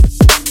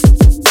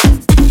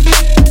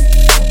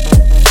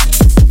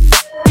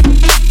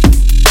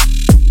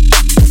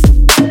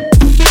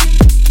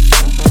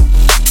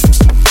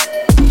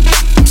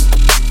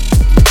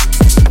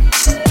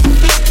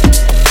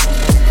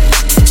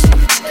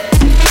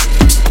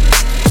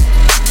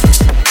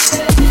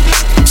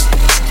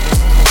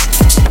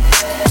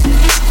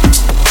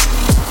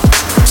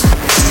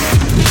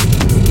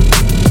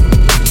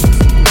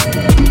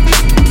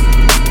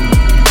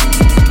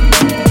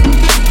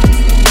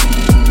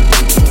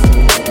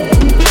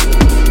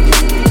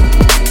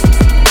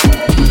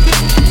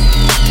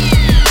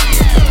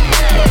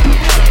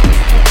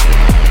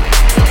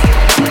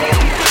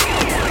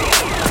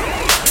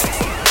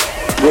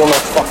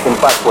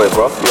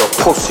bro. You're a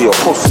pussy, you're a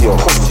pussy, you're a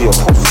pussy, you're a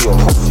pussy, you're a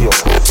pussy, you're a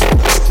pussy.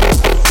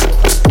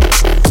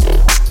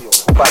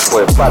 Bad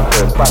boy, bad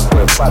boy, bad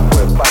boy, bad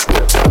boy, bad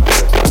boy.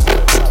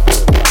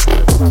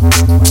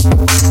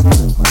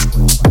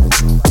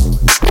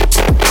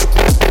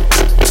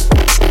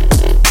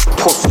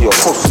 Pussy, you're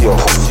a pussy, you're a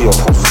pussy, you're a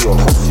pussy, you're a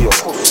pussy, you're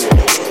a pussy.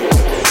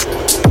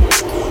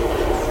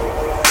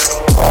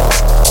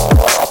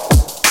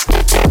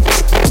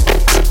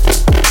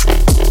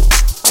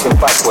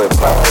 Bad boy, bad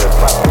boy,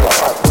 bad boy,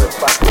 bad boy,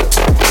 bad boy.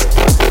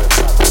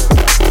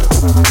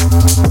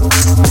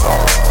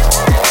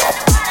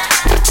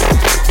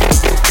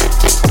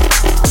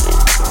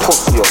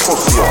 Pussy, you're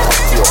pussy, you're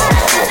pussy, you're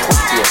pussy, you're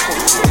pussy, you're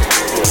pussy.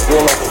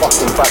 You're not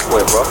fucking bad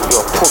boy, bro.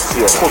 You're pussy,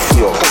 you're pussy,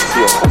 you're pussy,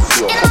 you're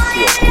pussy, you're pussy,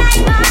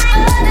 you're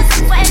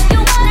pussy. When you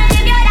wanna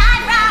live your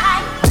life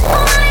right,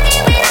 only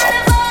with the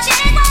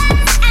bullshit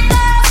ones and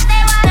girls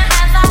they wanna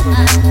have fun.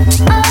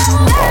 Oh,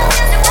 girls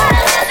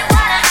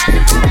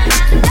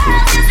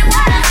just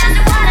wanna have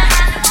fun.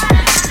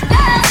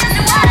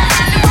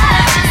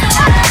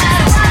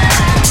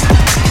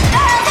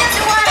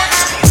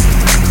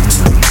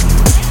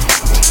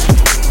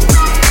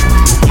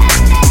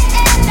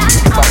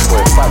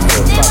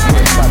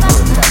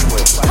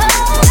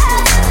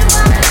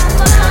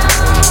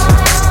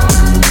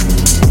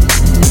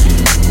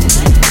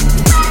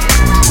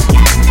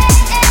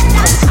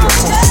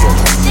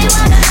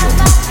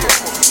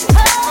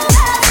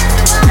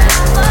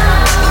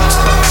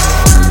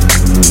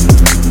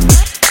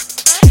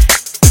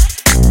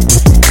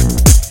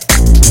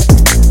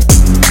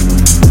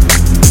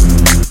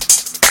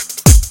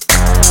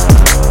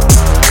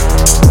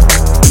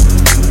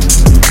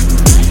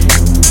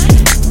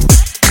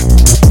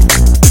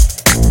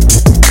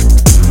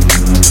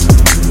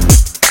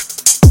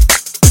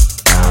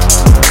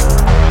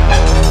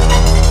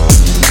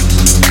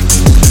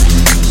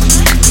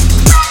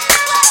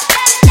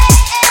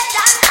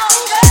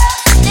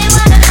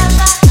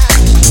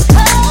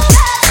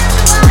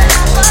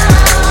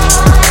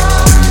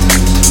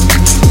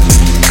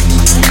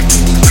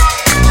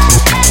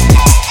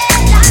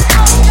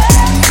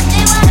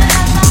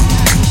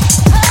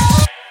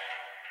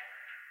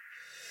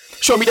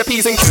 Show me the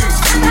P's and Q's.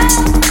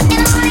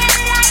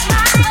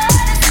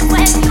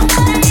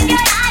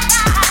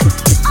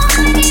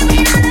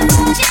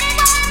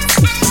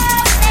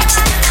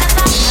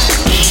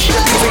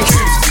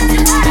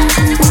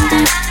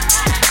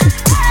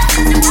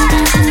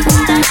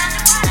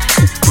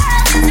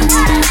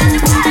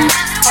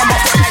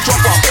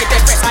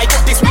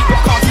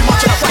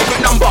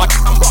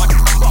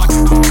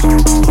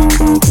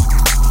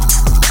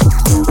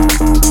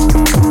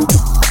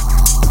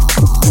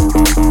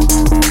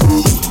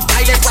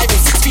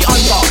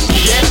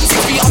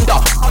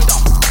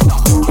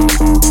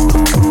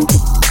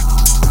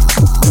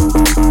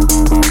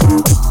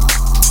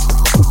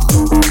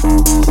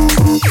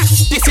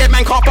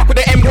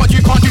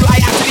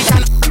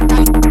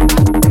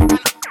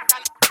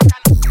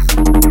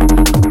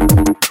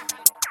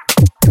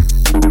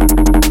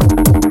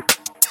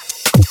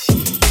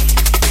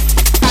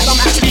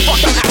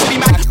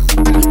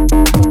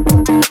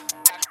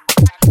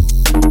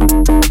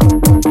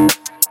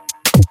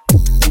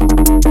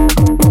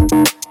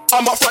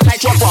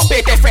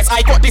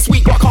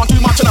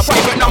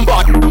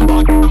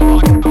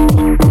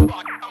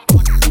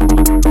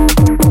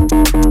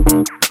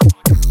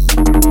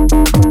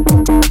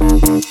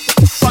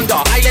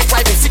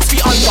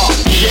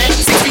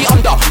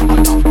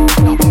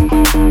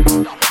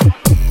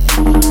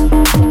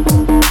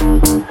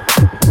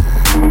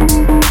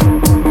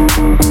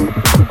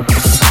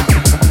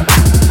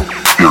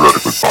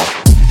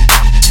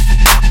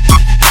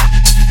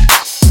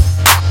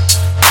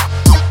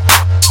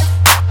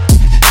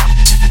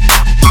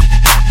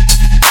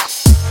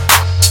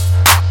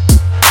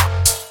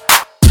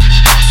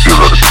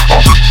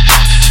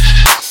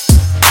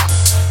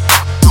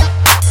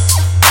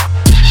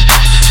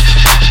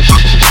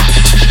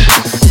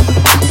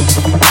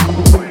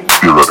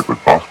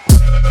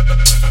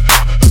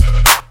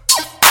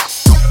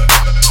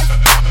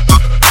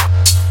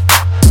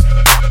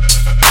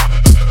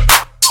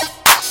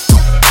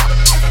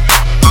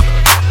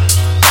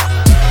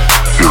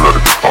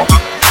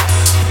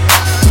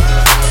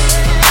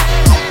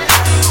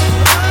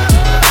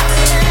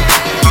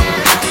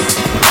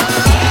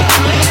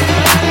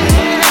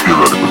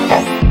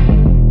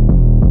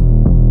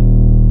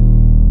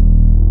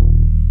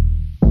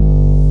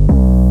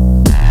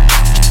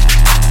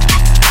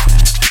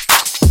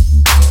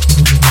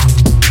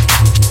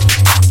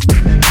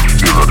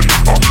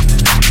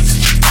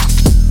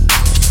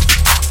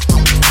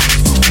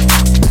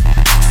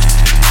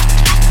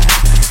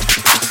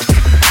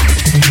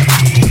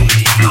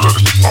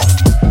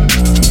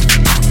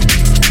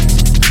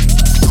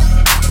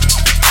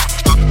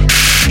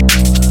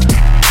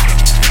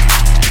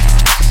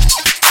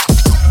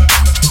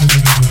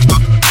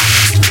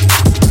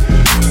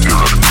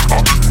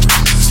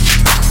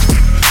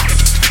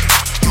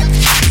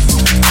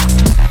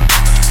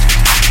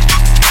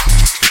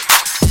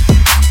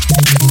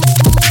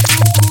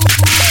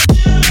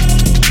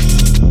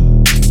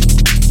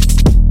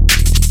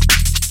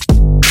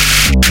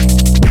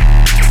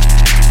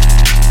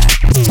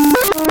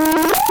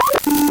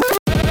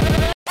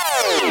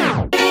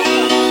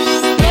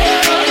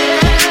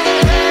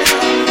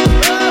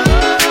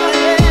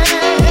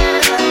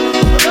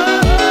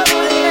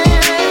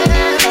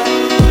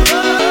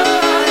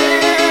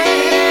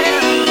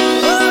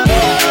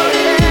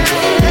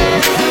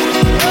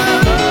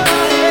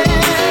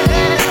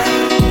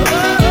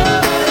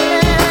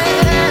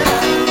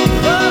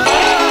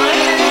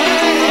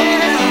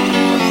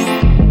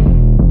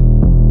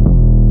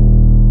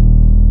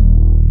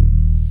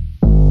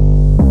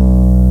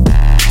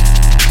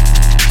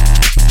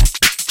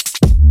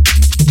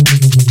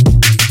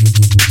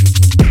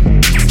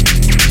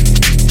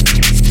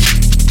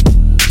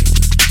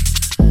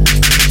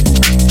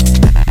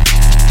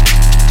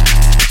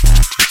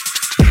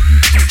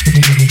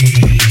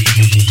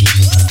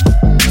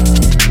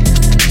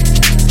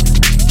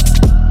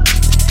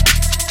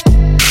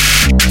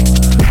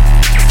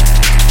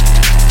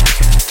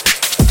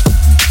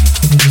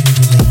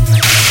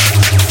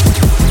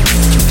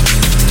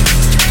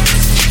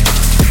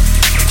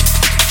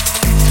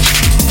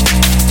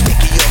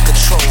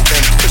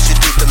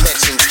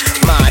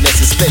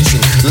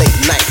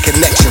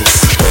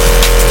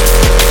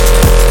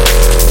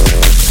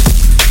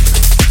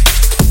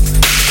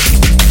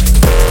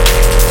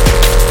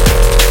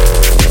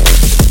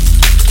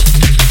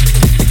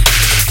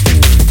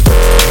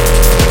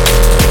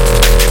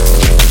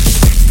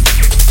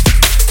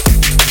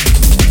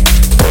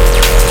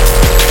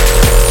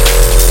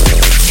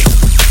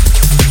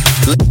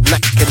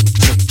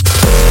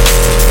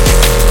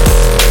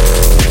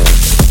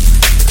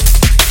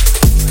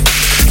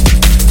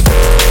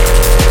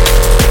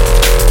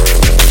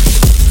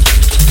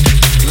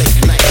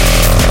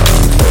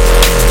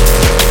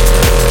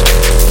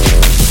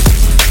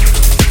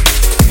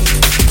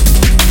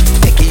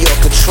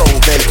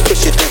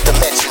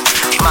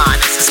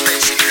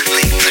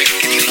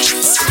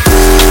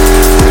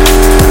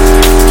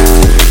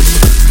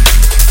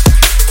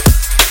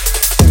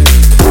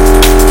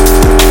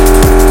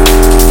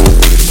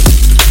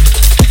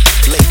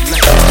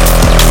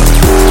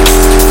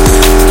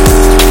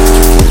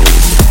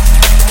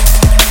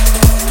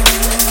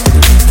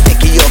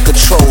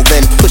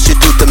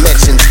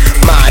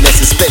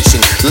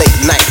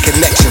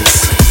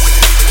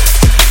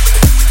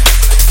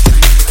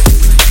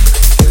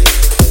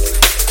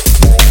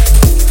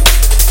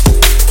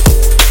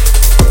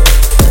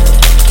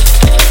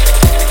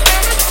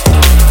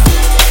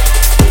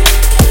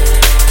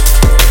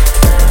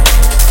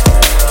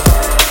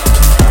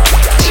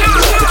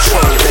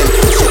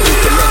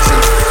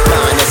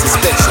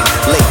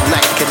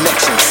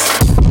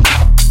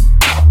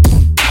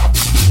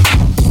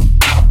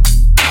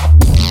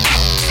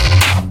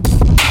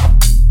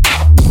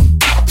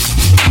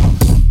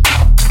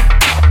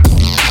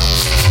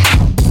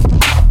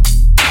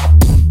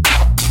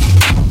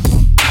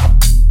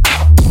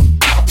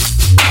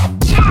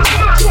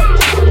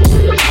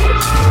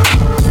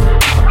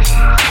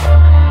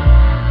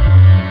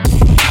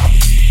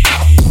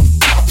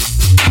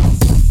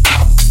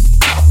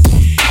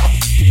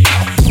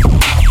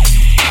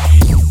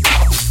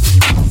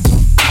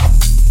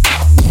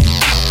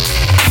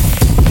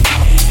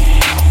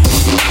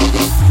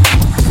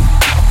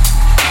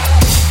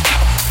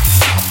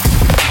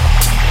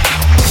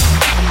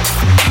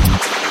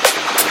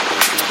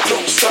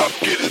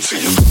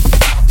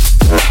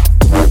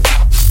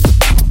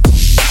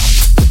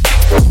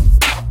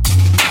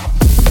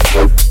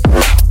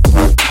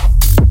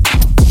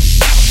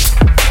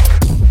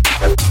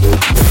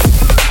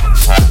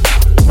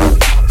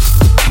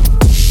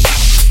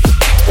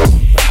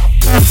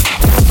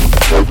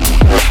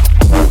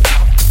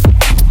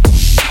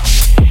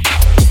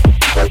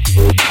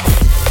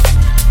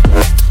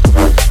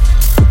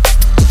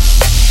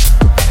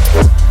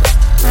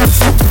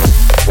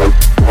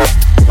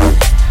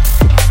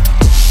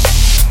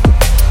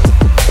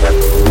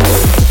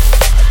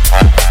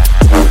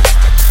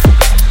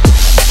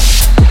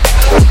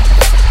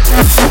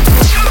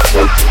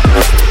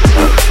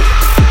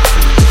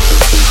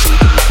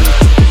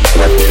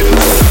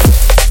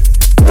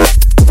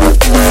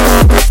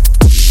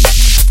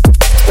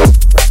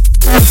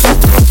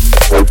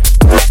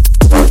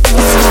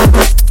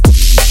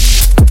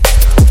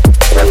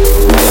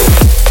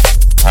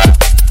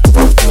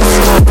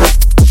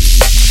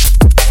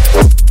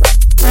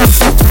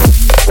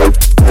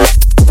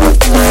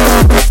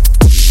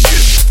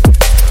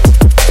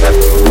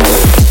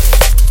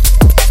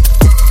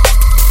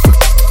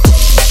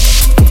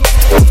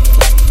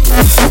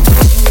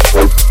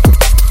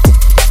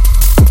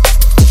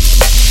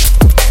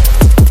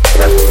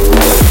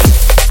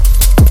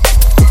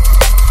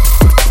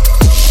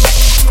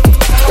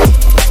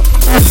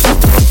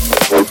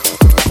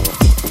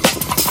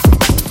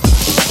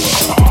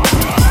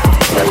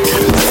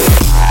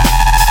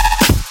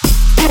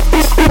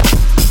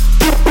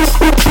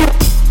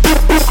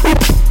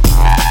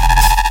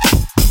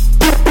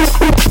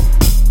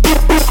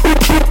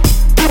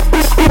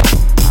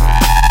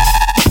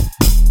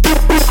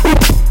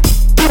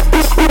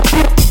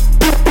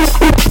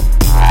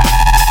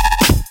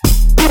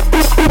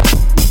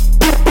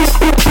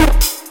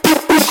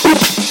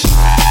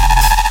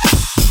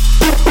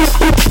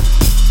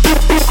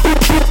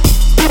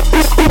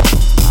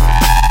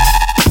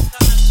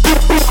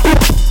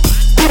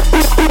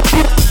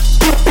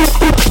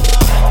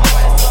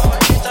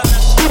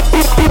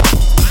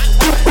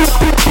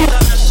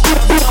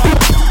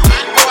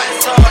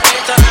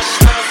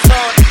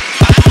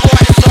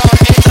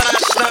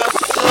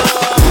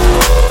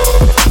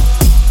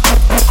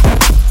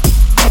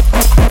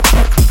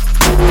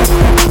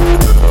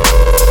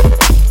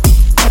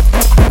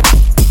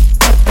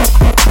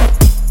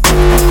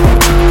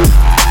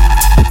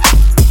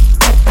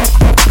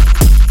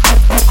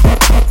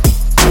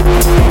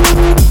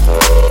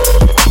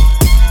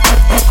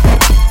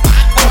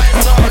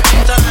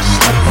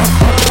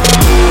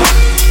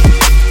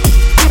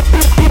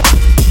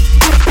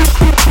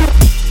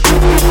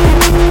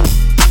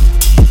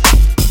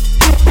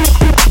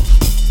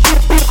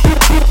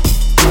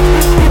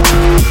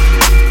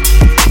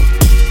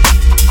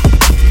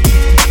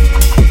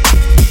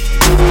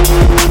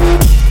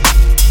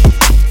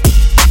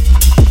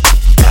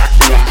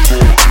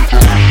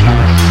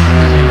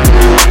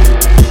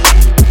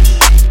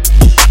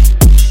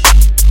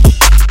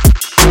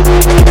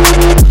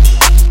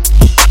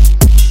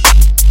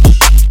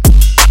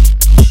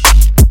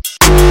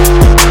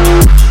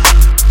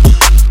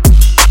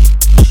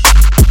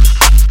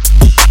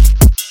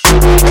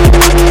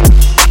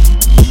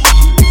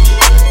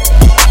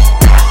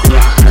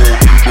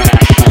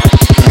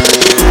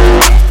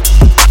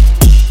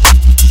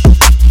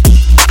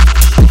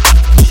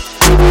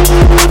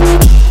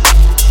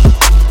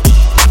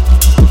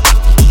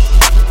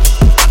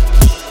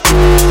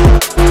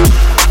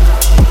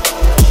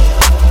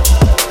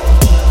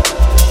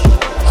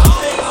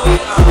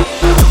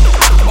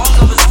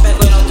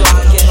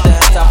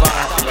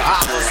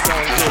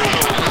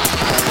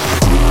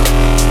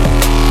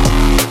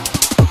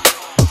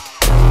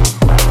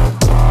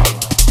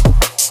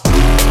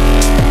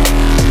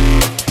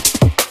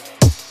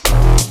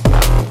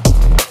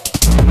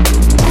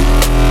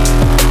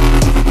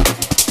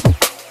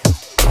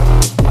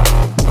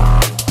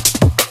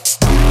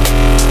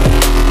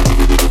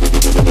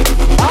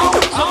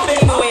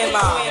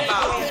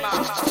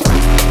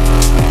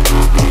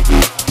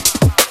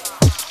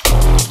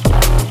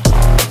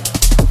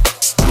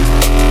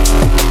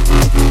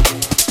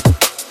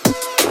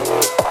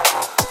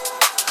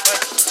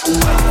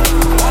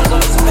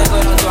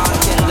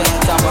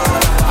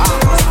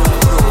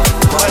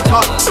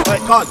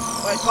 on.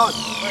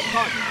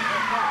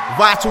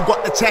 Vital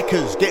got the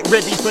techers, get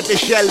ready for the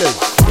shellers.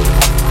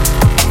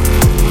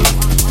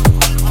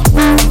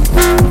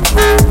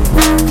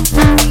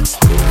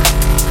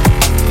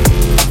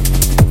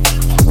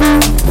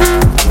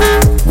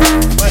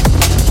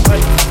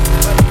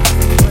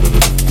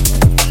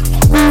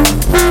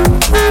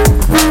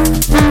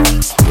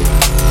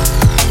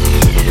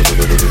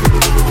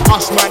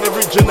 Us man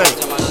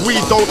originate, we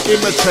don't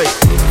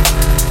imitate.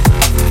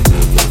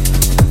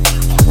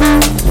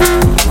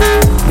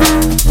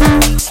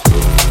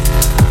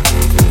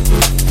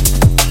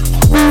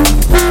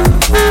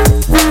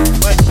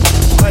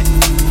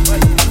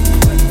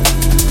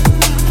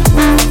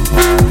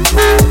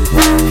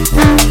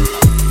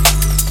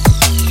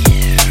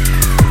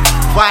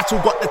 Vital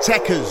got the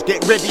techers,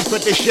 get ready for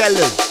the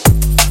shellers.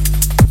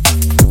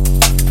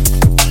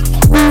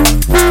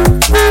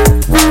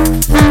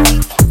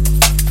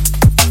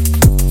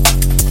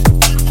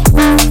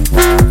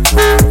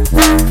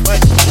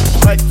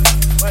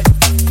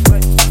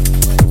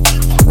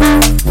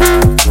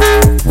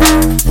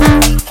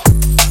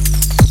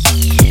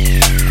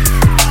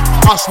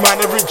 Us man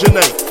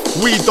originate,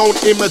 we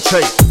don't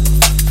imitate.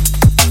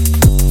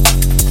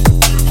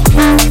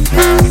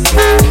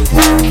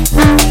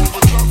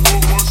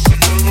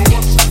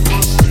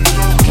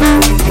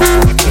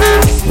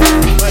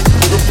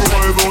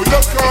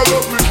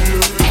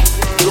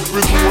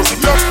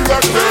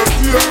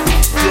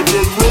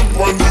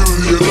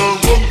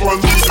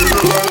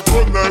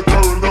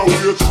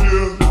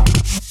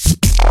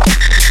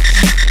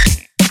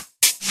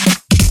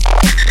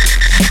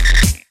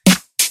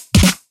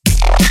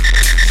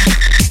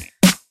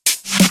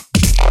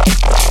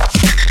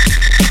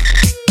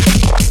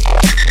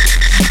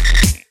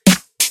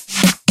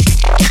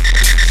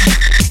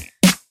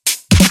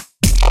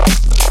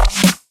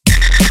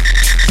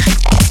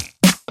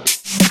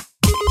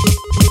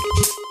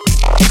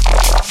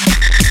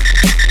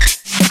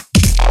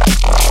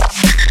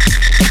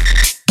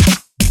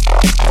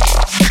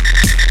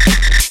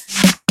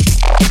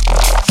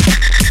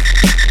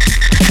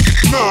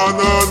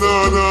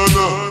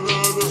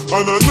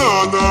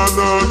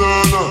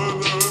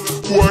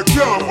 Boy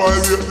can't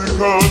violate the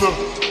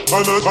corner.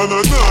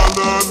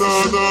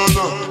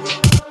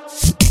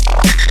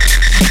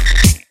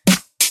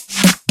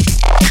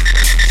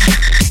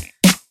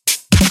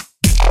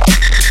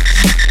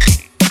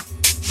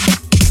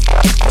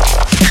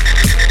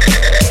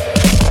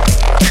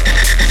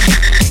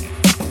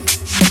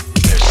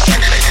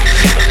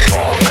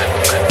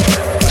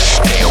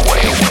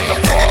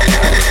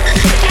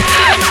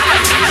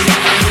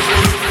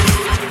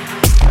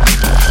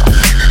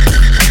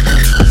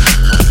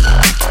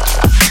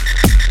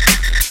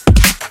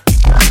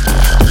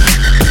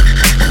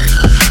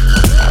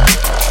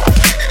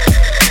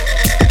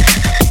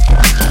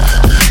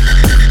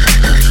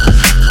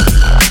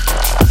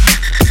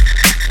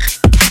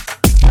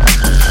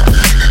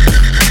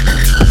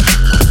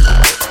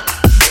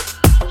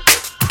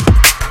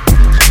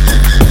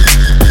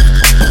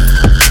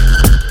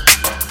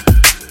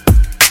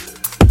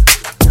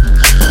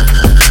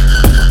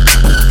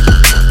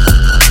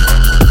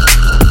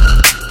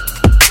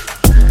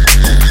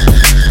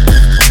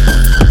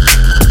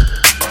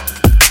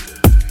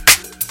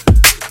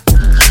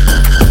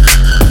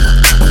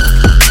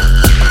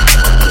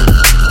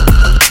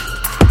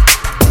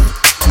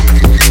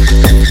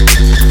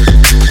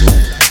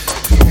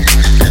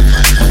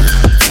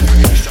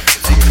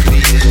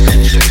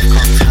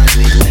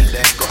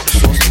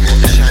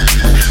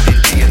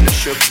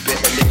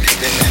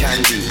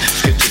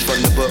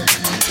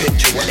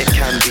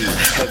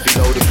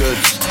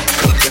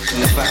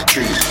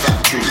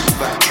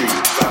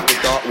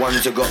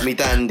 You got me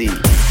dandy.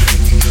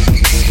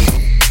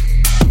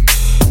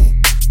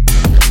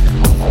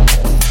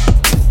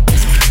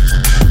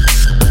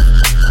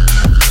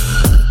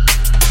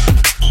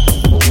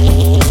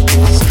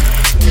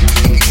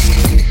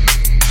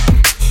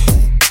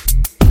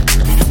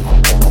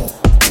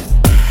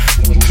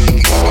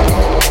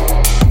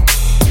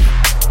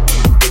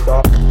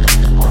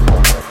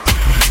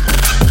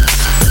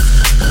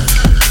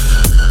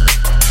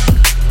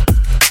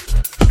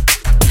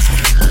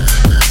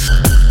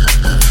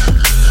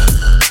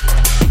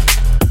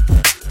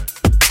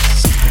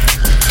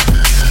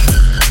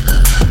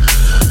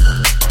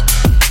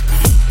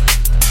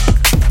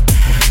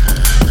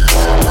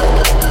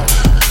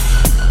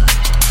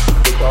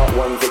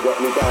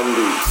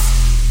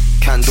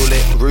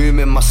 Candlelit room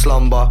in my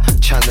slumber,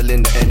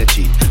 channeling the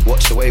energy.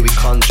 Watch the way we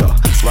conjure,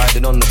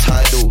 riding on the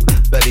tidal,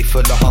 belly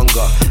full of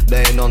hunger.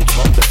 Laying on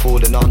top, they're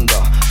falling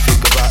under.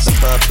 Think about the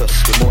purpose,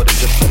 we're more than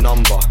just a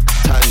number.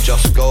 Time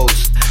just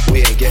goes, we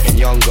ain't getting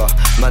younger.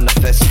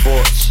 Manifest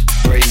thoughts,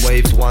 brain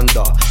waves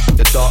wander.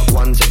 The dark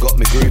ones have got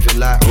me grooving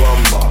like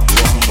rumba,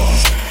 rumba.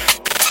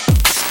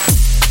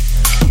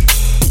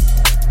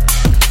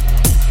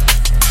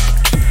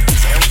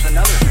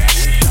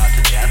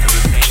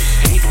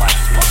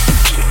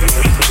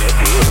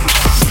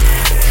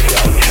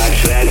 Don't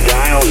touch that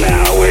dial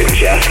now, we're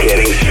just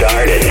getting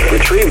started.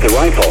 Retrieve the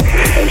rifle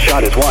and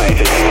shot his wife.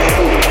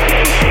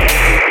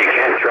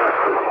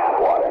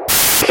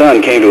 His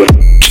son came to a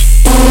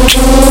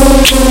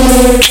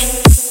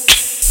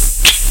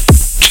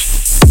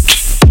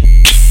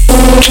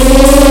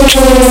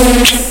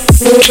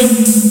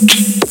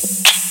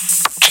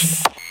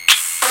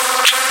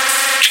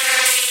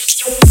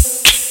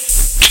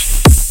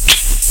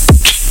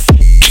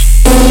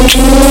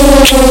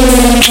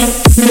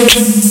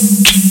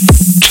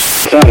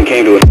son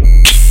came to a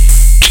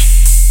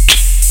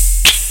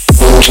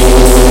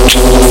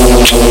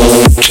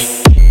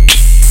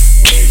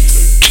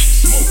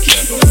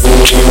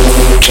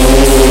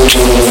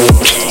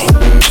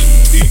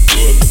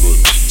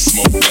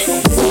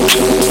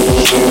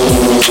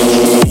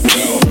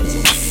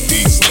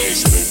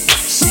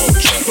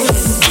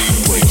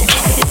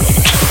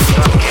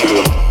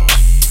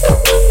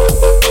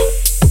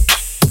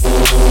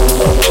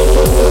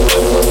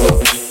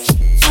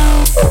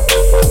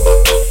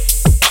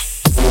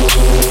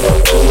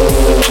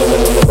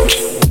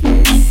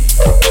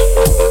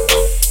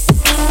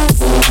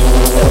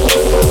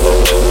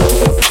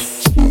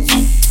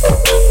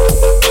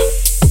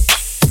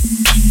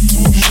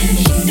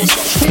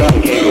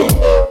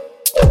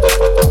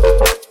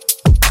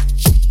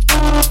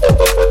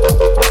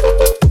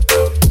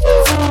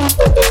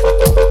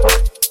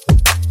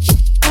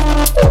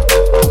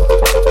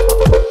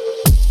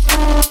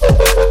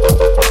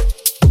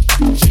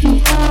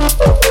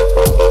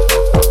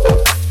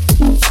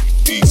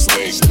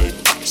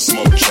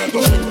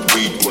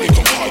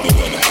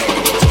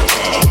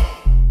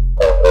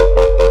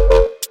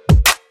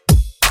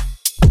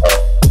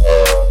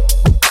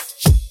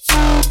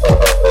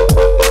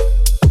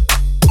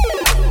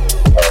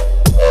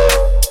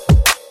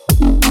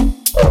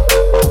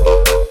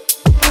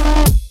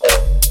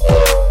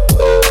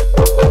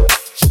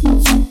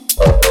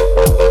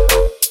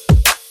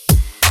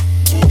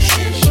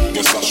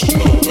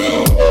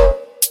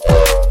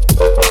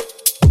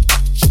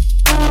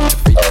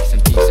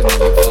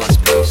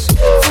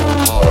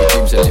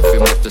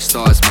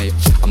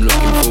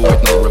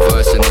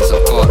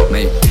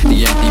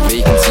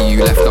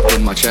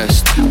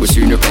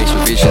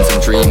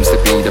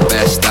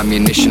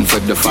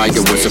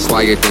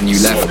then you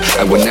left.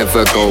 I will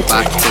never go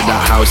back to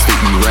that house that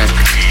you wrecked.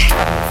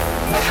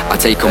 I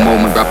take a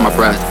moment, grab my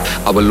breath.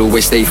 I will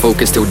always stay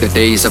focused till the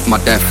days of my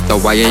death. Though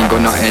I ain't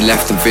got nothing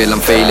left and feel I'm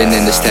failing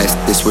in this test.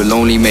 This will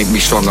only make me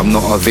strong, I'm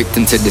not a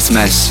victim to this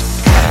mess.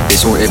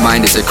 This haunted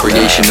mind is a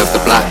creation of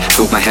the black.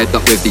 Filled my head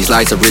up with these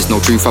lies, there is no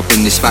truth up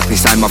in this fact.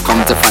 This time I've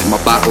come to fight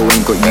my battle,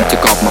 ain't got you to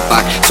guard my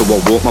back. So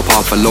I walk my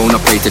path alone, I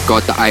pray to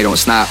God that I don't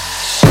snap.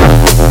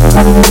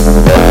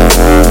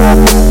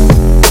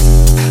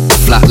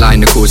 Flat line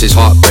that causes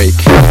heartbreak.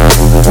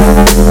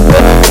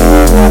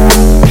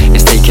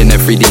 It's taking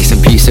every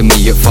decent piece of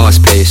me at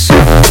fast pace.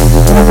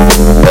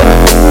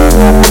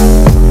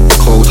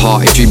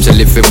 Cold-hearted dreams of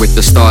living with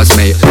the stars,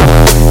 mate.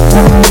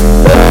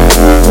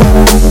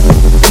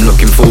 I'm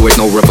looking forward,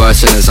 no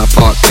reversing as I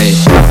park, mate.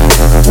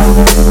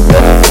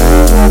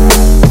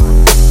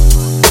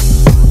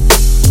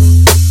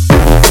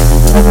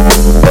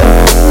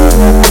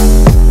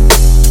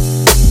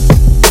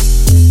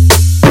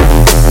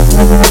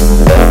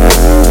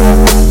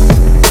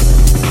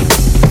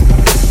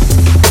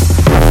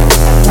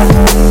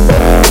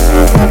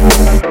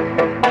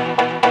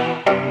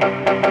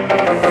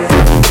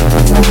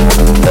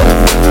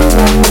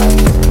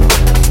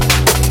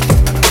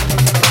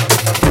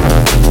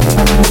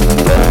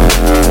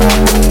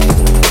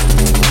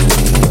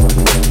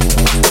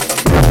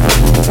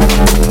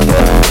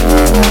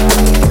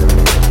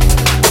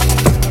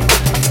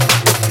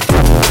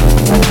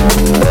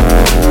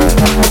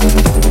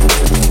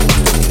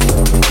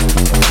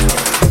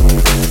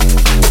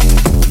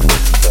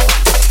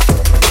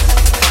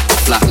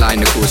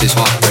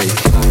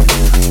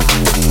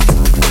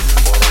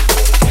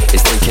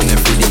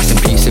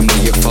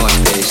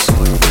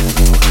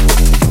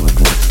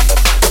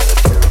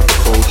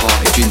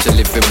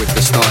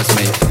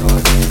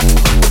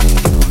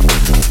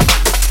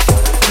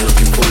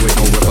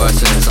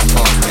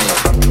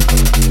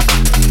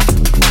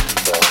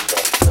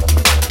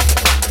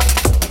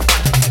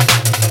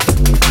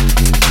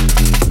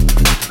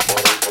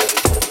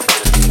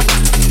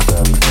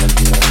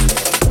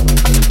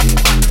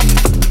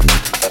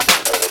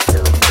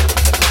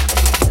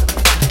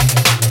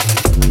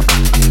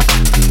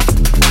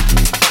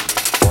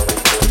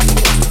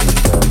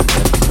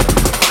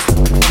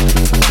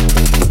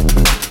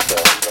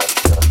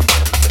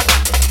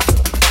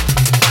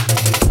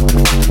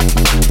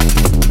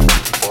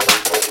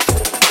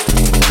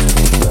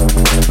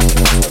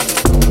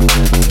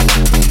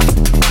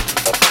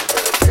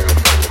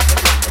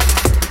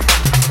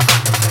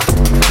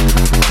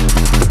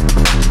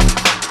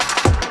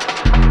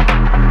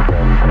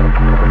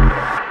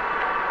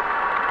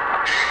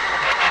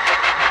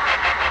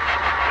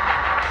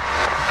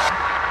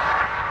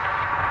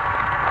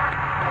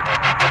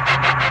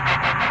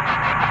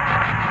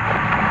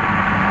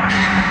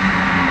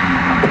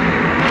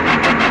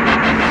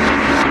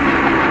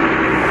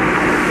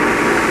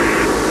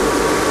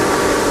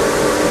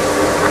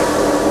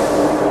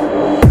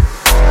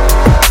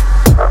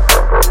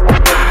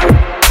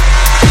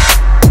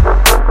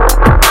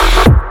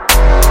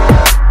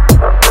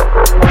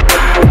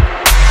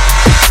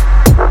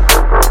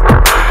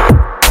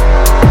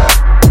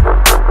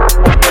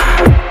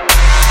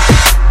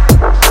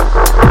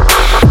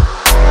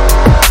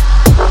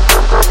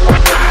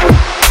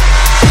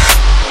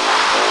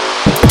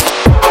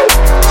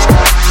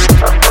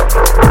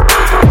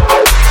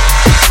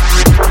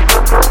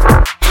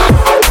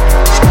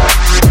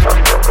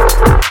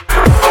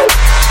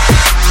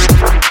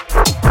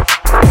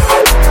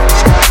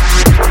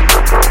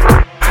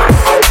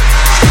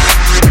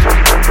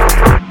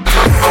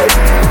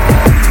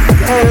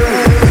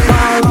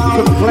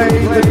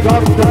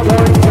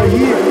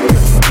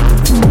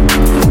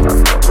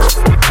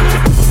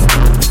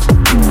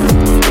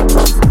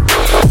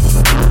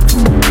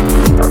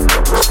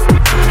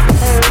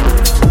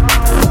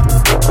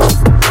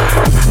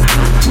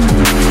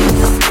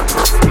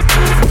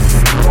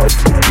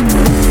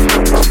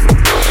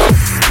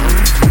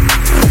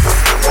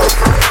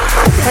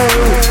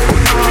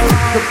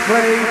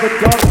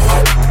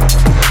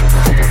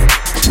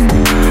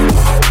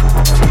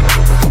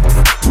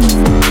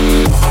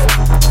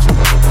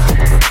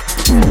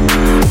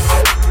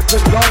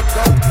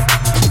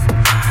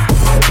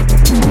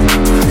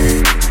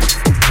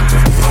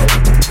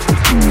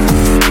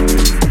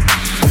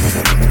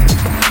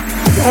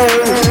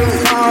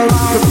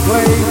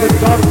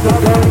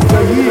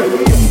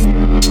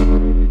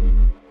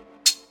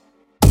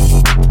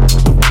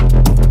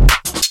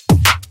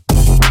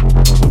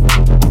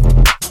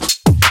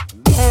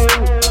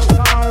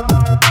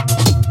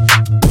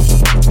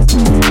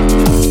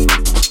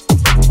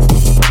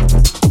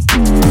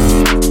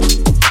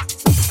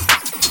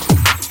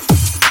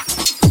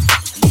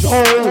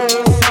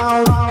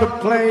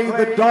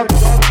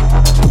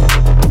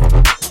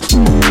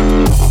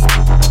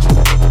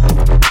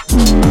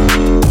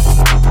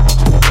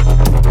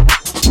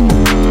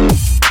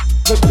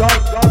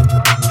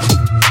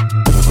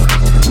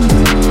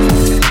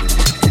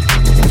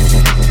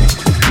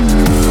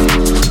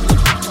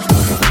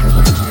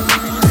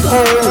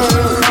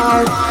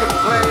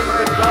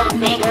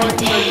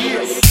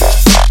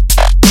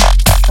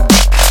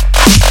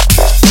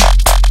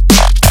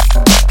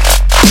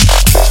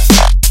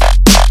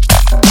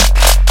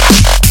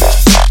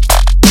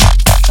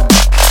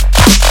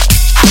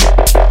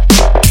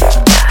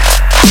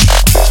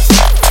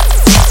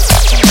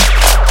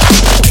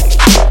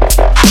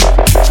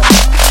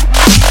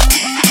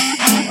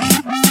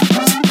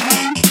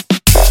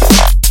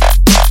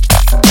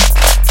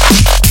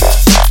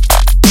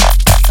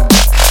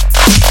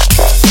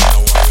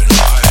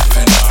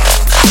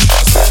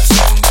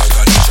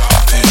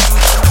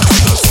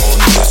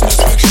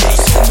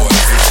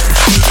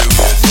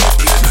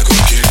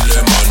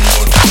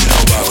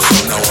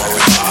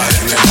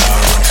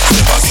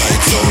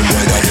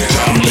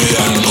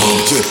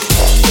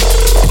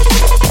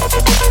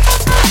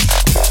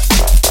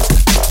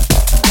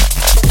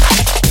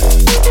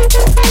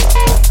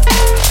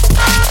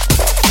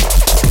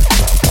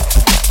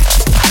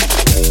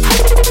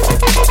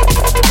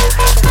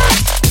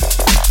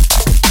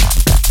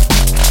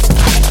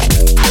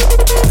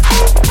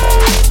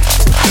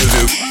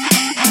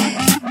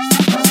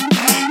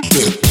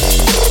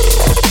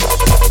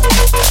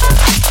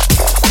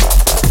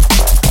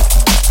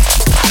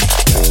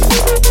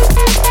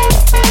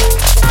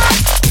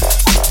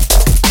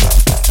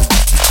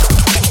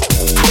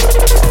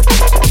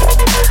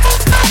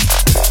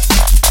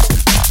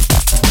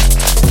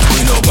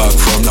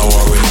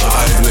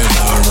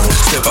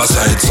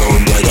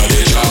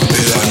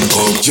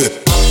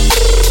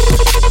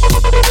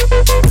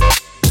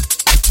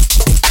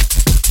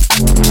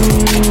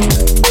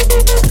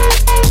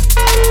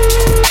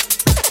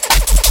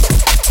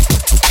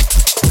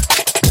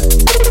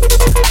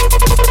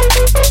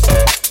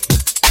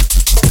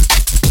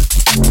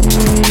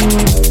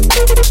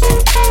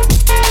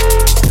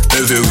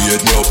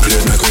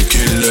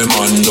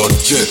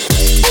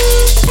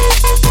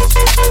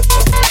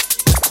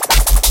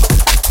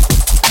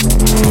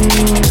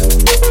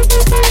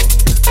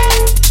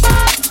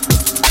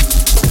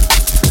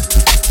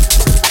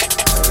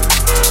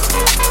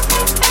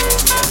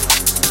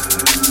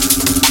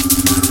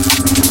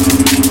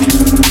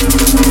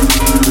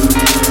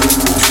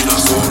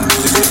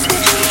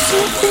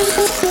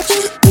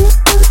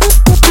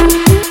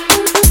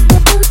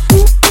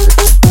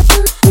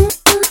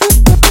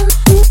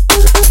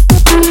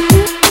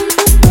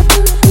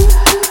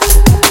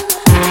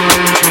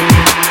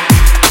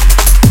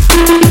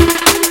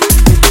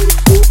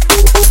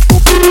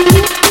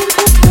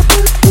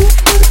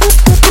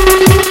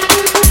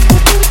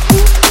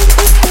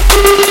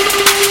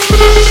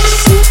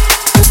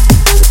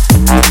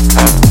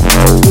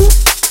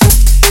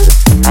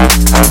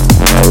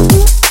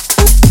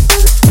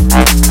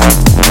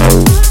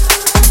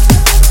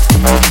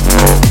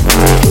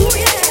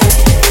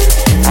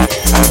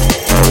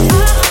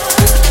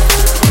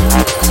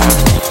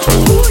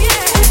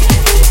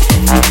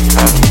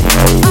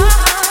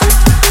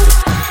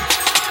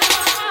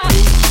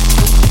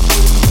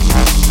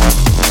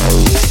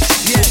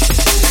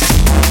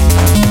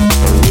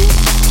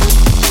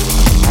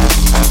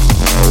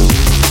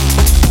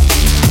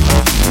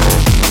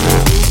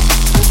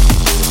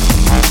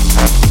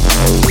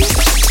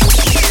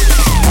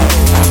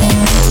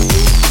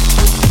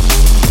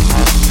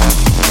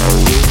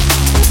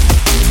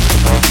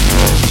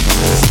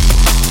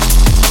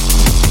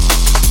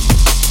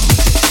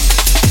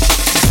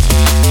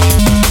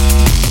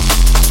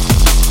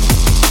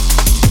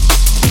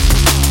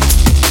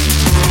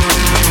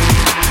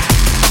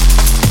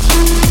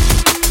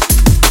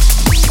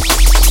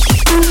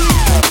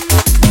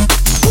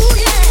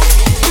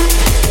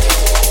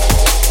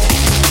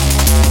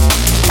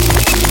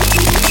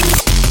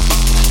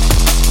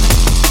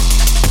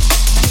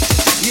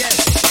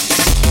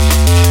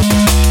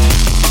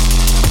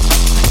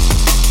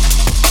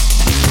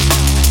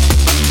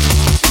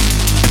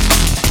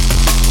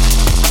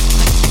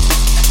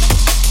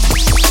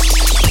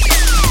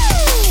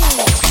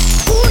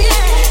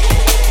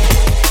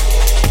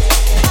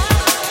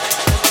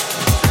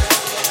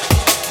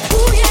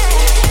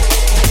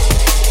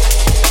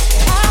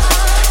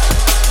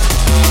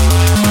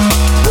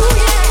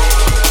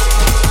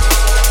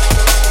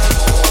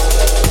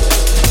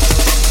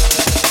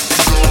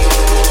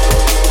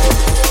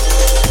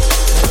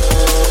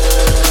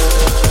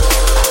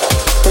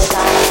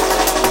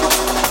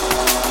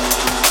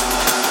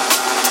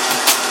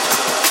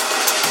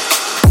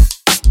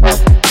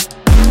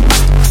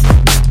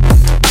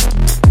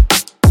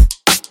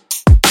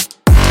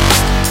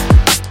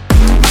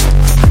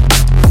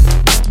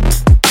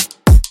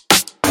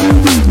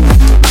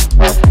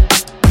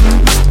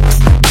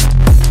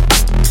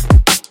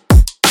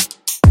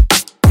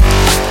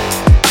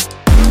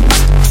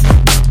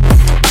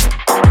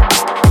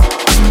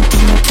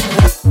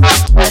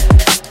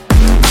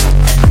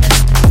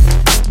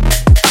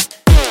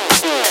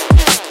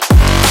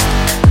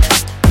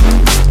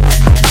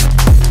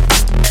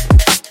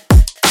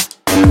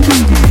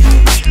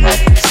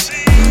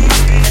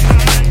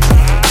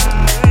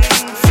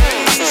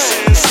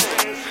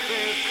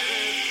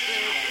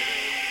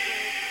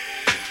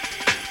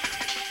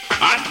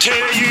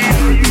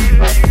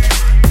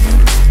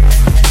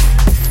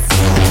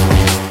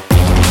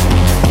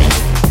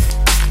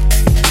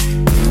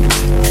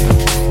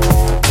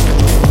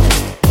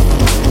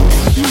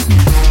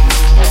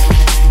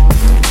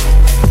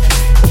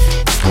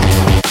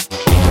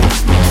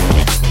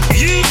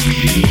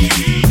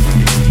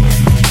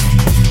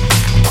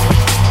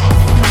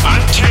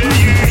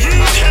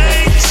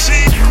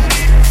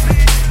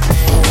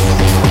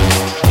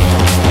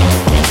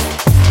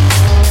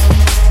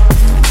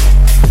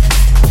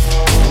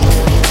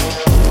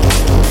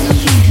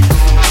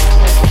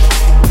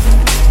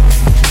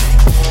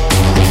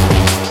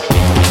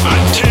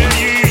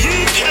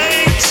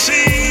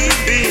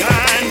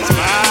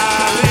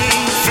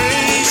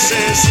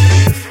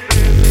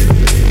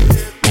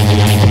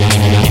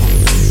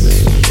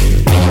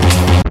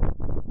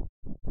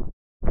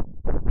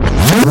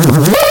 You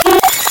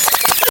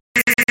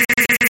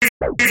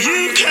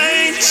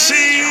can't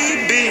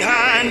see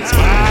behind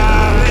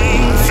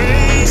smiling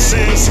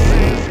faces.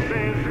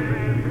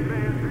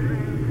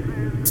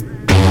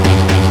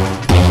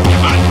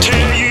 I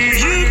tell you,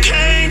 you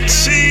can't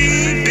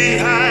see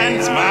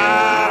behind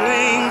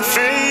smiling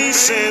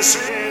faces.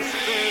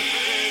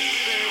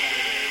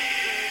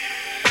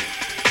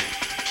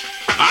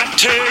 I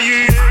tell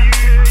you.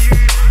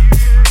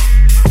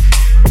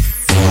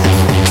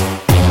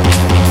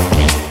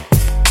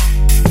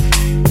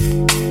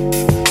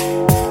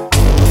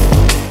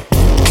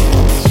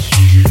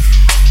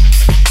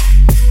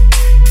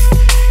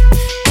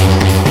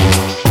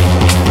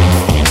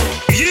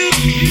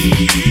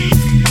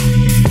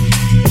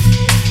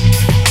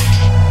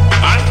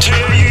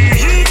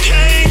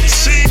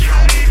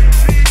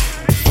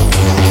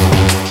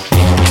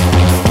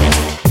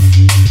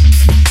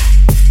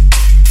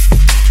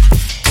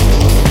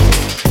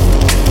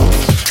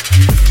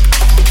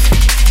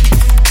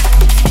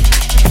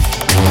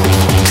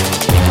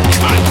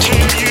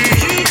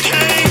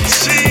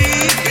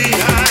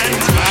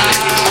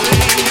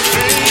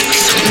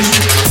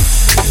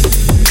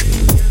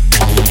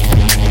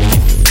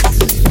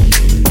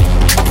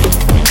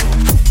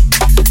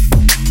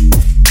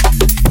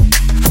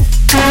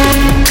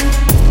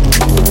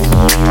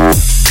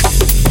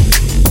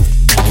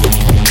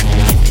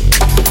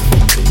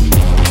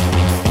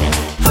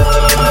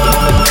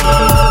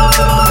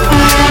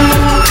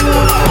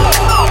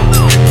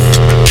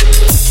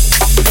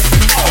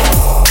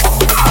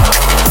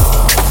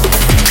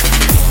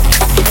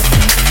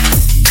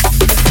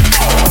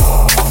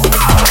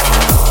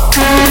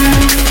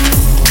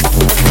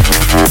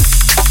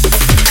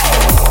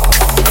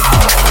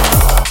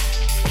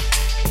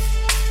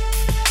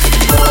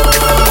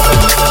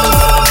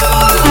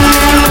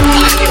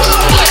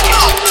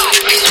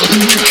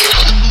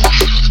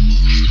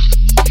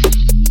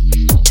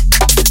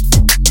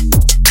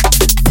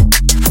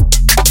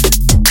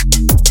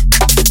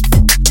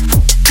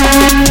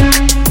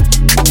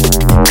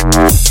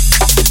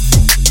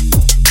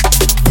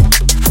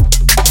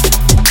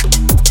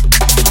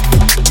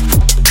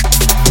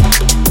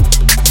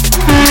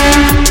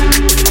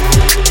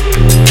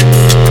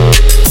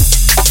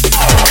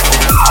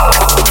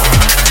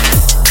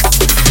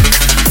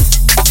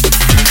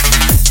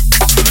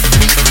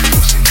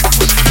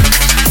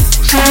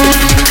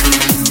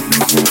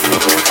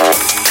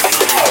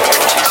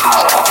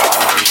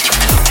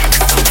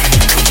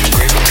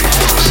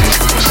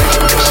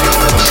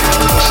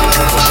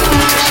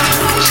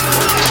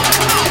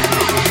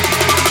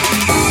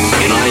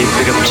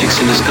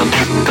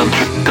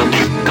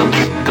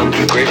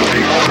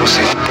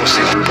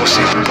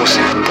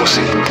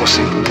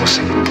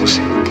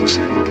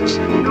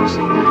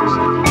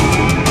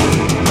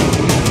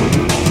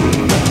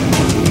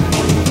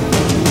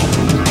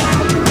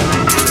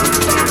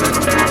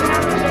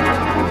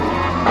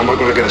 I'm not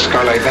gonna get a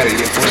scar like that,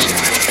 idiot pussy.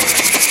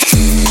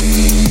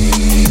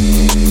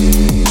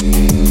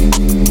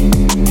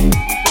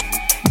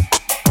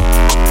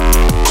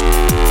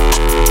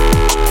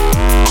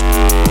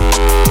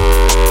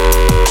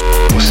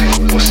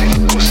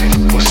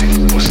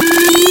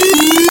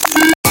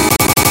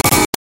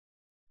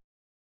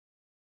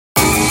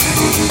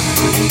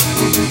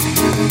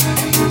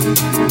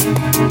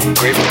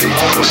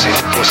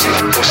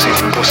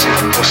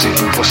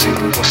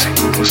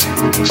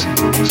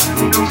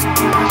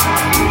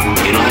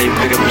 You know how you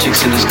pick up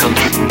chicks in this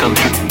country.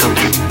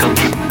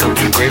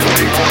 Great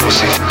big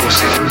pussy.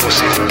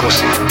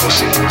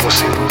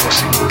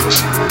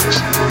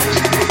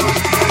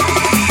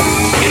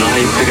 You know how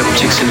you pick up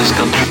chicks in this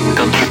country.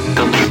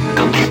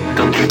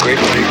 Great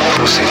big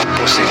pussy.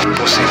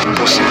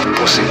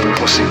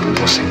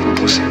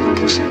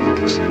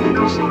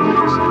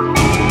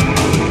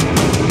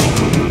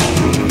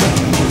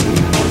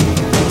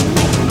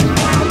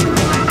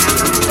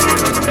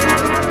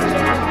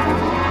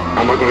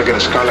 I'm not gonna get a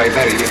scar like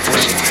that, idiot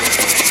pussy.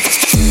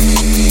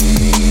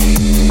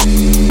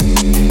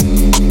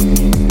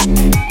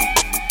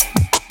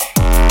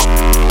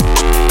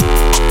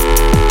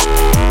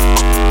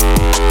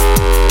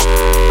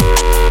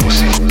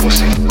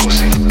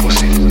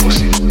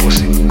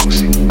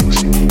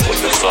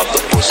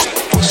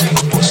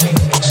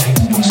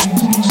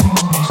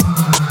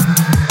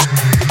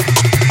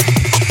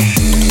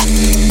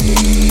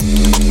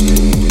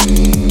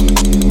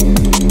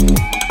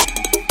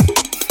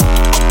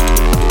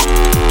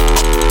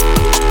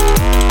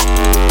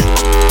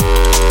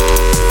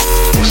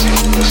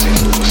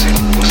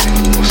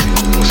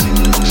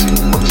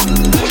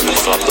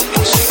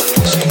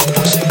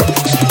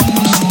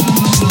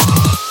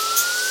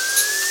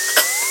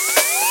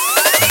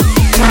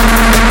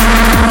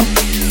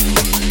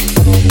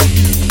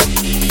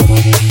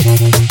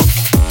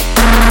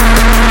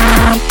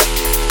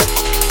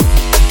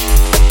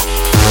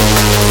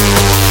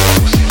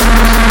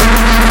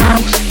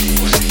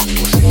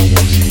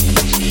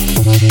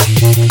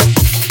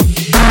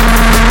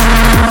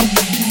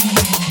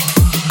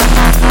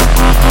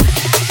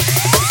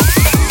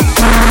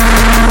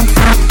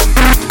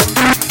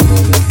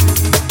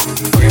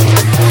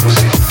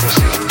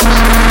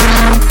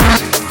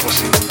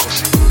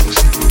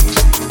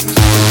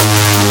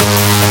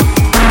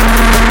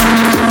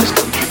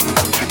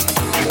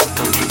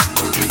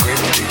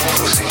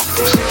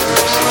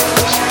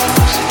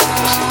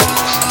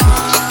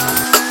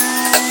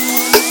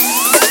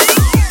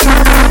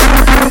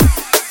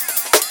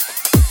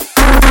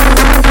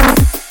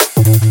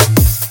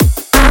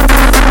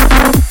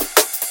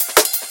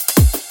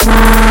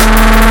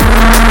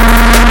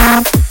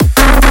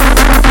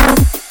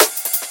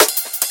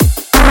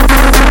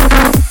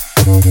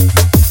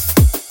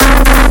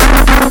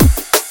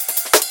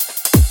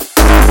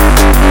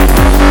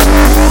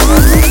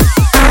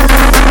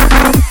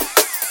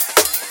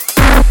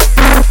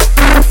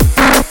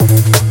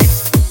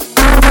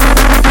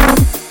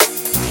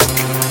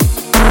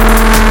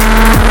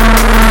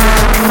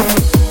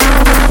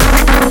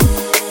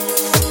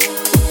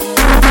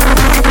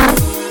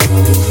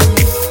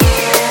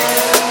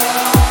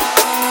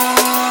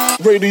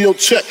 Radio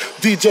check,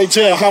 DJ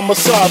J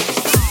Homicide.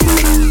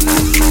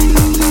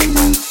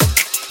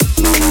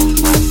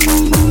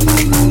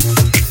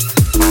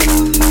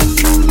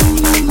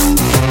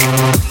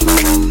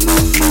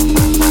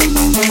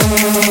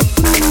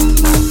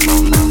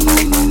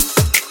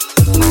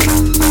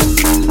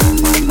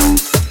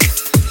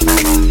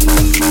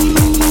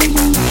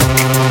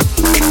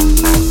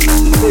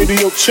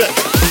 Radio check.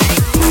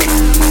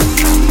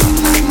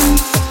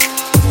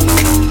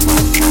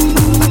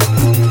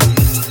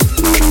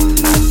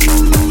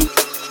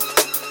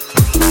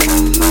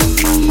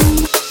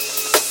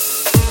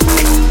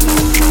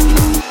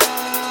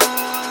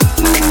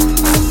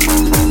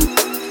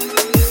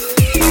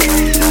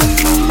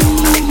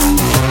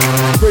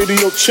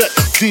 Radio check,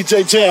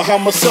 DJ J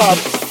Homicide.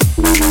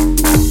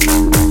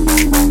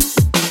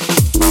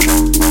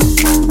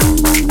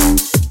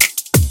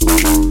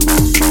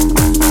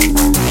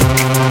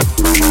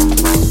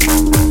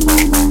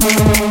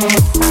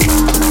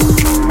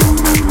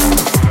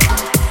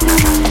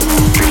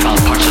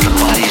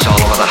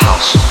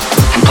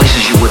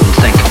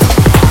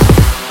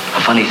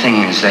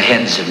 Their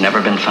heads have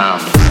never been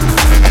found.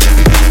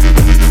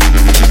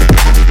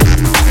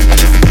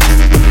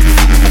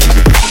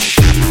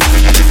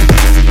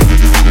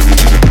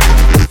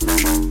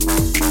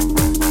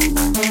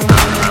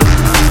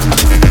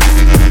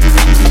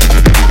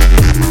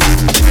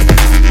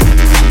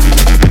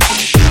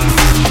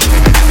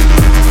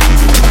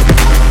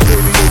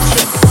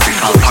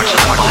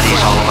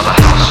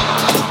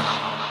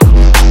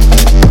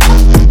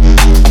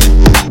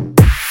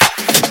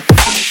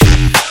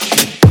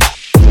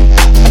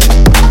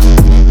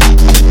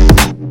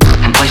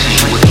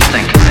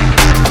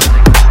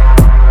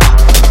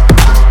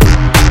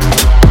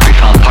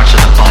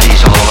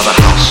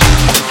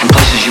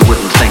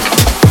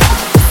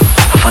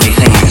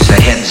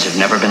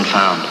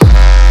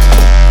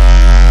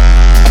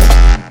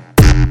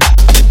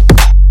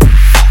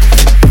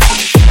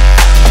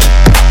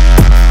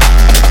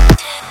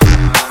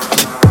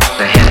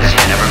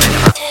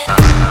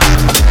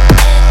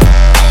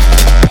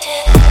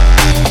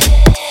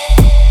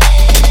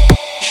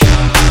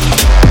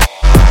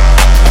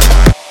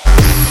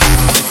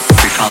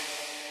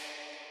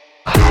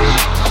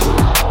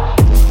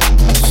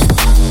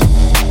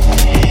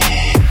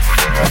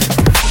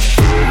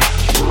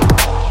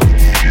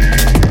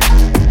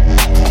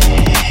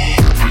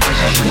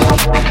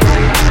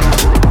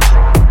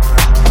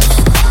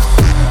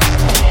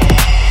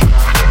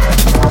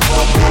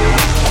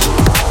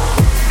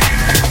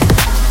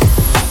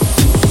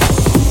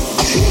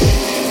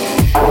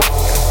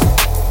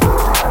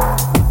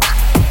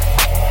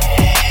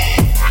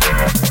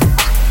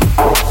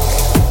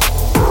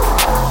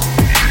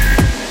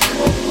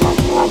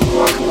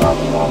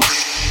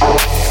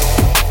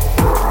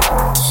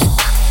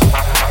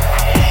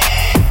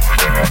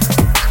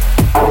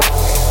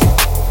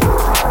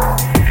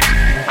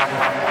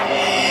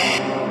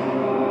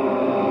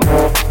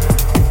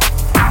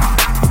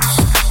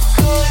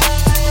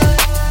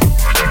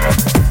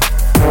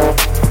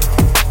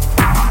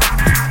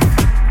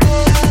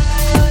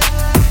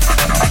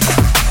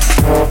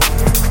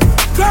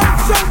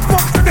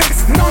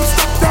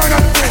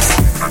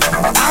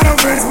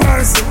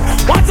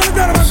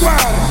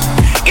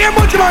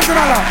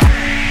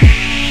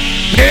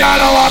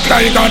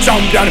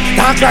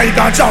 Talk like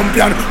a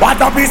champion.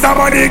 What a piece of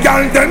money,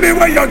 girl. Tell me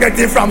where you get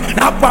it from.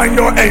 Knock on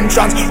your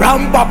entrance.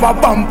 Ram pa pa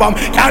pam pam.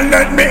 Can't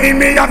let me in.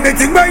 Me have the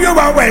thing where you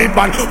are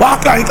weapon.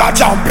 Walk like a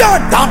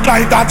champion. Talk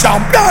like a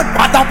champion.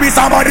 What a piece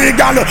of money,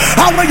 girl.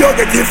 How where you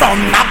get it from?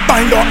 Knock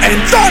on your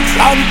entrance.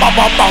 Ram pa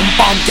pa pam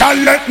pam.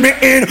 Can't let me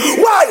in.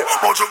 Why?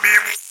 Want to be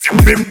bim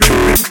bim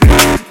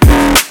bim.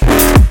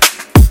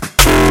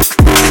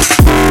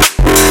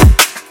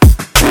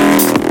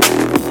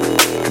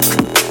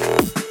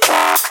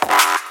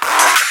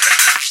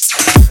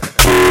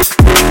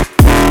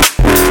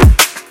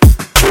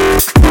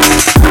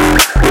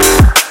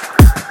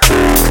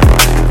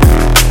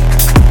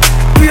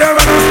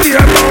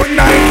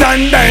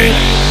 Sunday.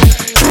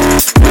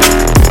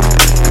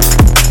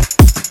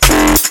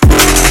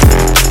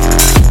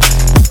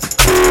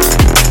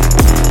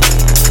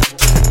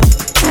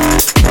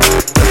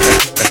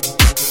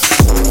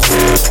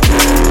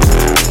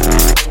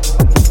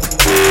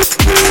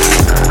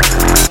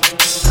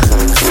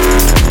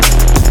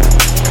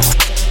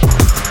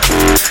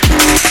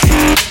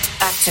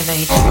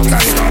 Activate. Talk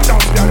like a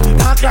champion.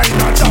 Talk like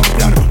a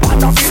champion.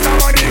 What a piece of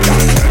money, girl.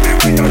 Tell me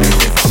where you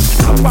get it from.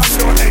 Up on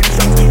your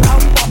entrance.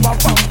 Ram pa pa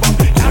pam pam.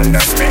 Can't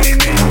let me in.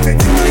 Me have the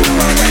thing where you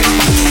are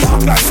weapon.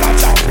 Talk like a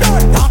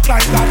champion. Talk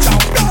like a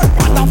champion.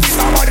 What a piece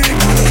of money,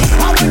 girl.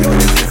 How will you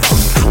get it from?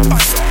 Up on your entrance.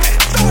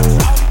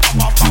 Ram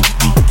pa pa pam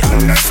pam.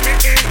 Can't let me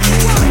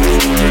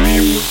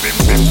in.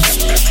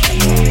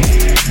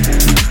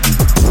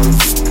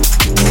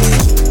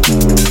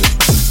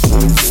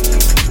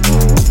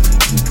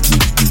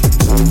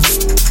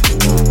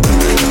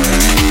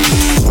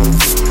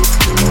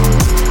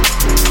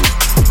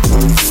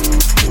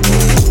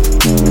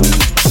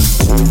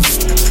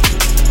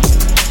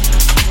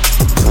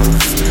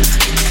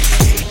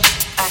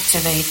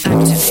 Activate,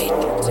 activate,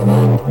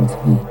 activate.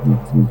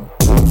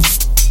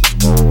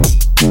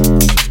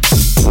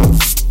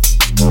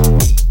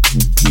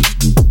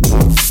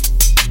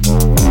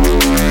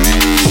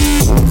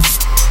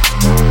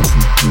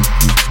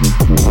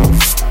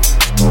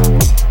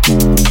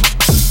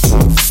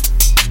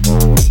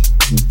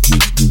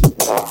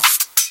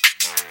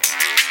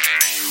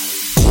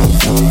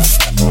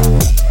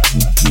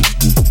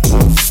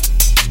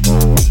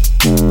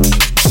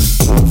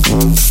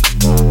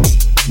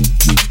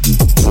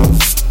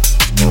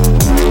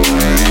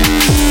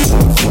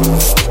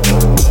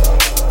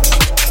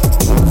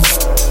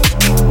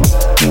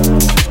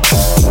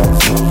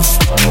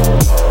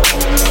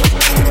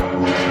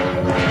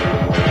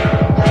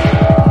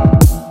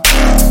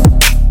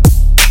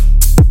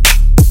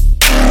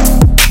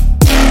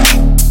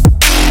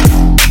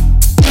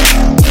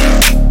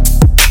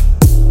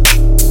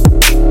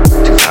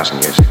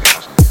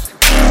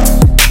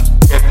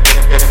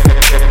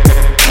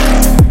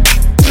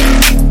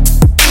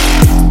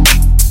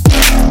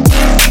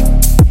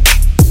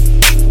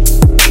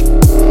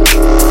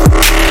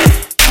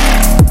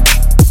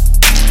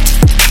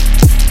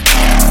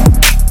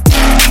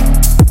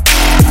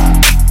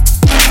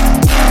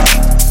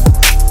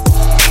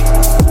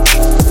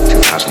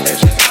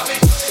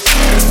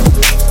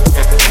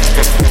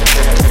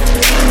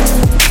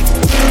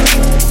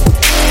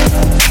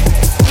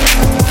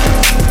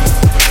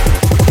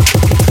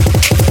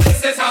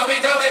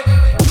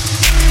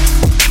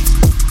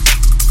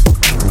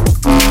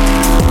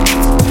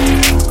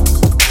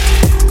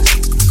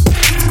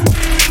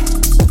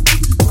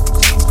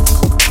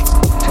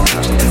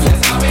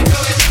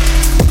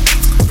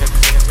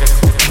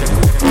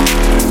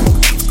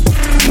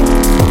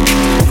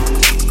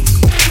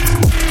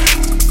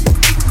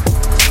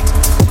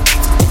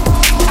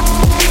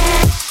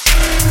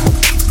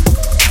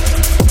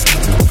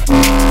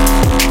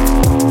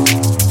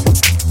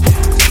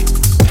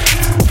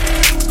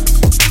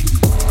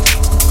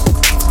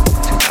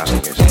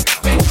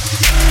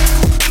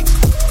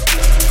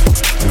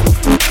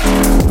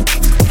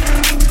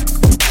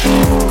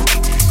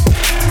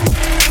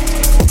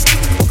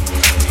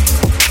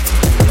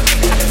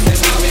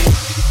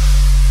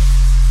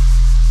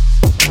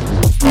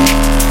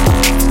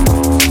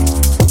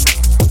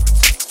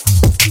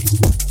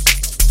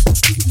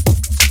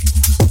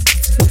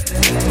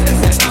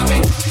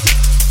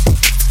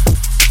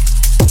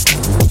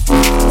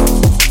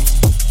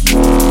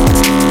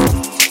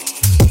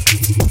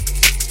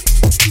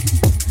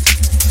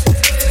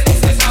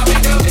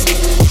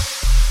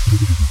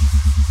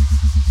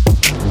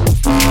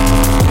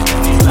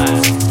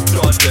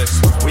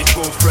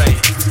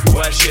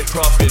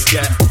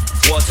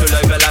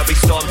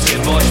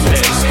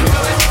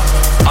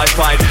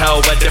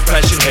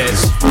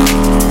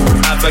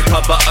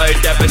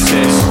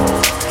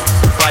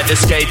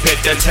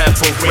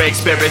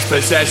 Spirits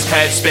possessed,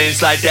 head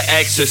spins like the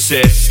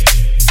exorcist.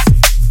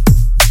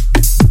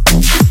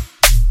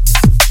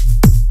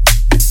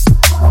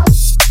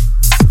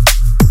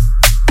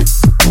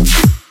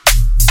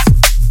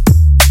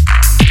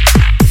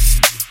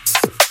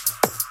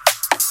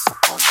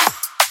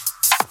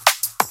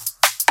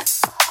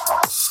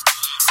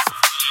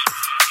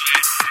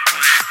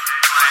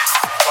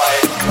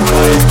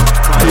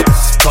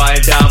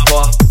 Crying down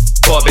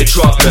for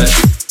metropolis.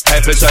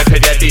 Heavens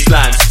open at these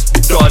lands.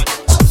 God,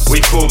 we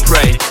fall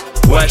prey,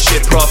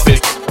 worship prophet.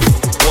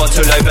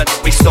 Water over,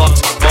 we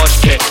stopped,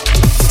 mosh pit.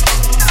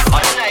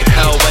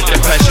 Hell when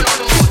depression.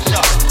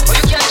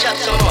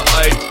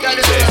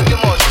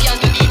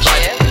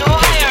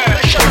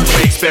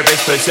 Big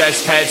spirits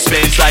possessed, head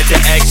spins like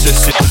the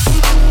exorcist.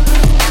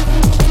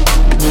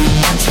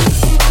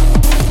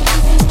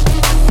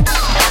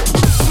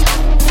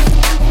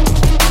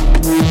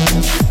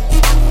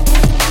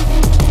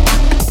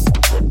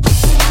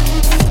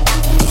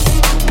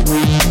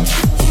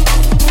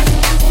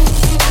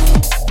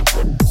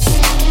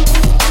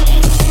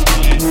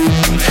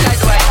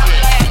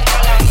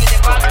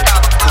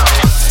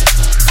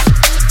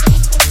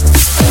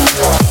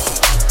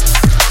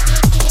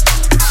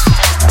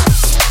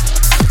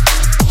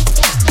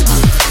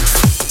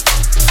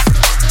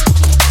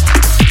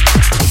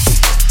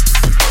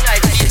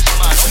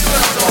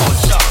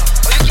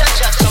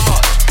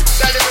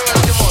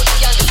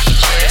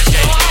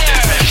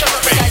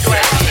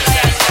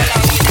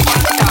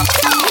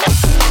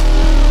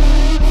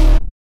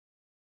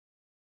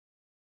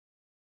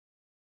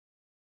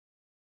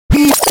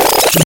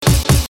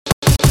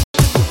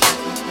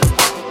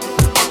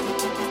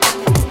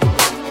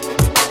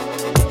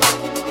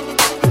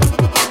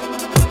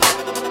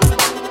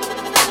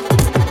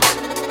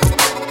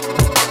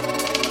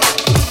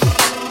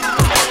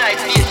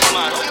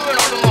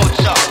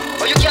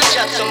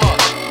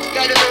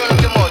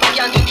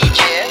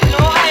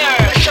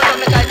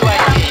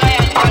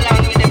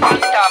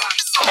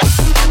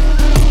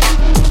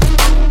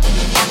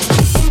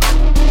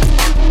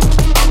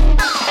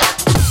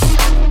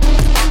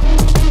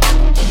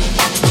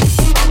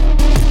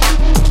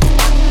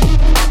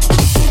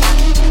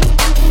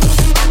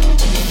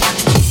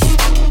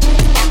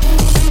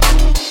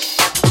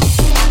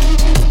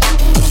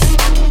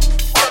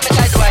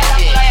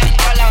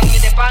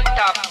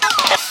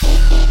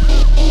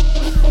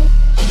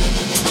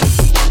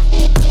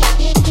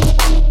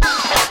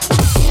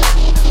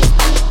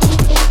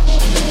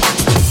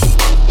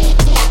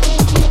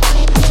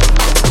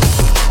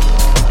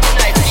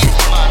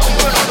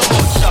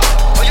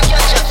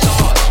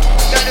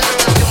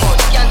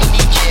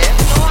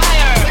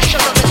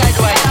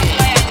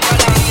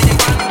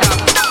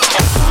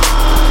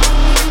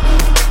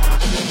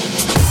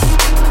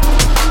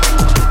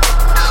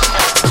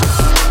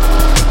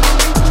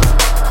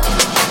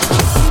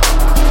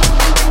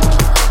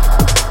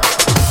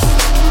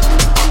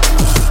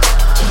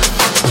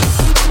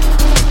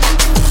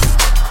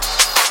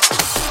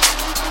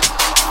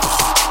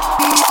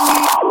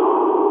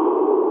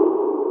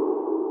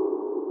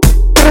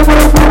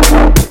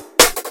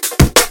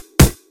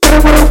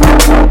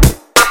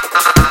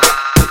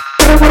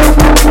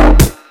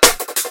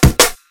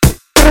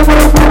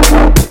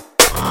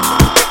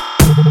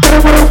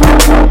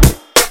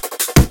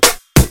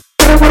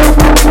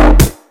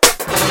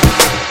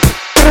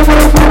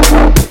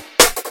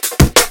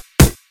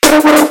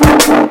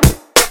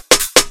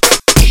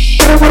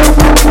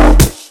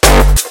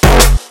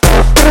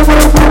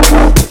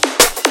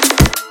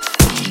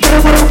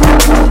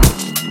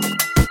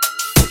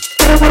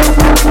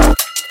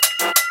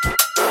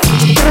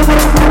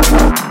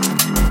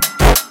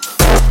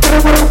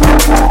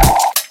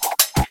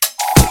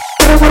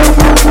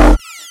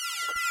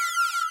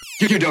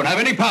 don't have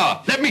any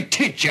power. Let me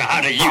teach you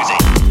how to use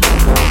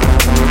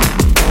it.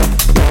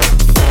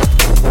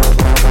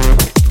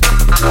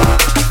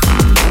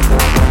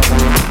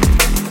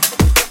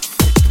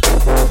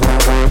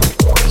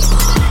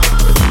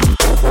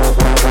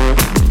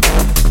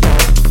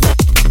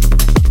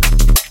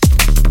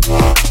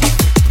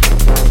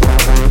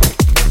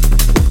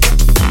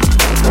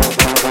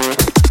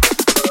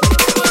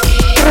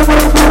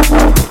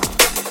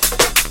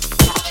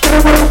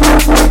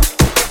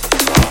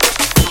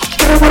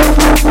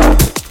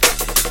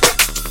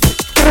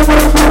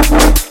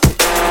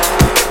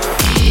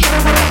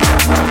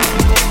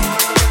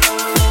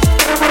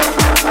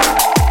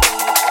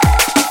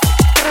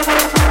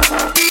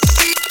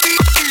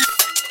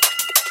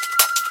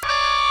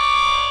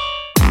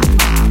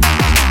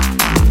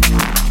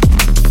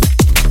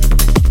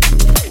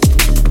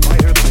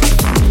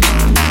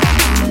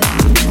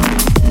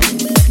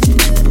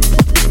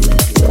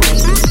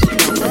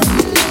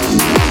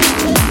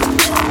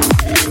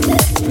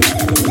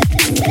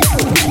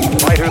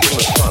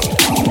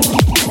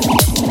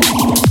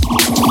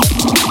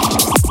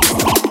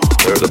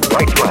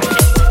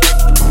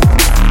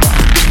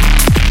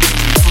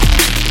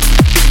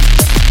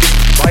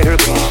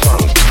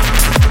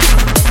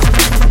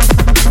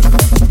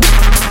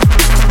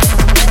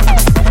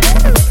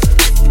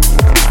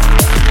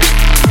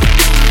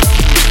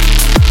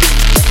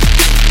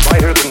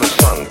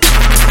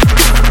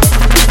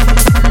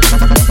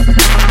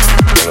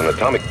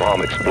 Atomic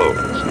bomb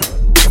explodes.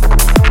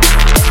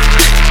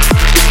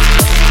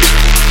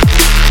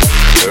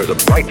 There's a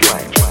bright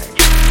light.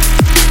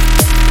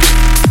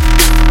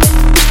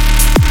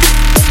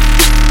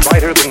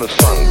 Brighter than the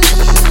sun.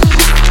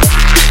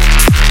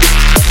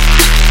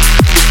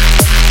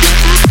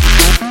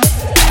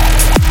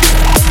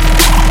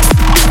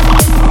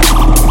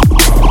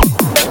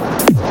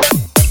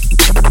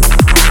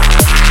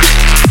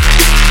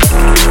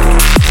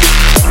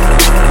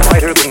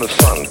 Brighter than the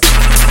sun.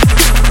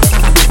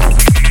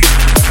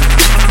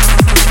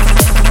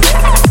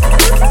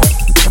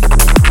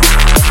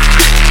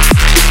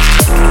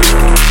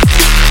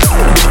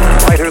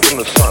 Brighter than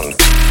the sun.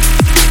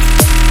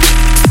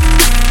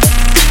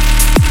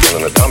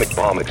 When an atomic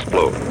bomb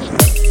explodes.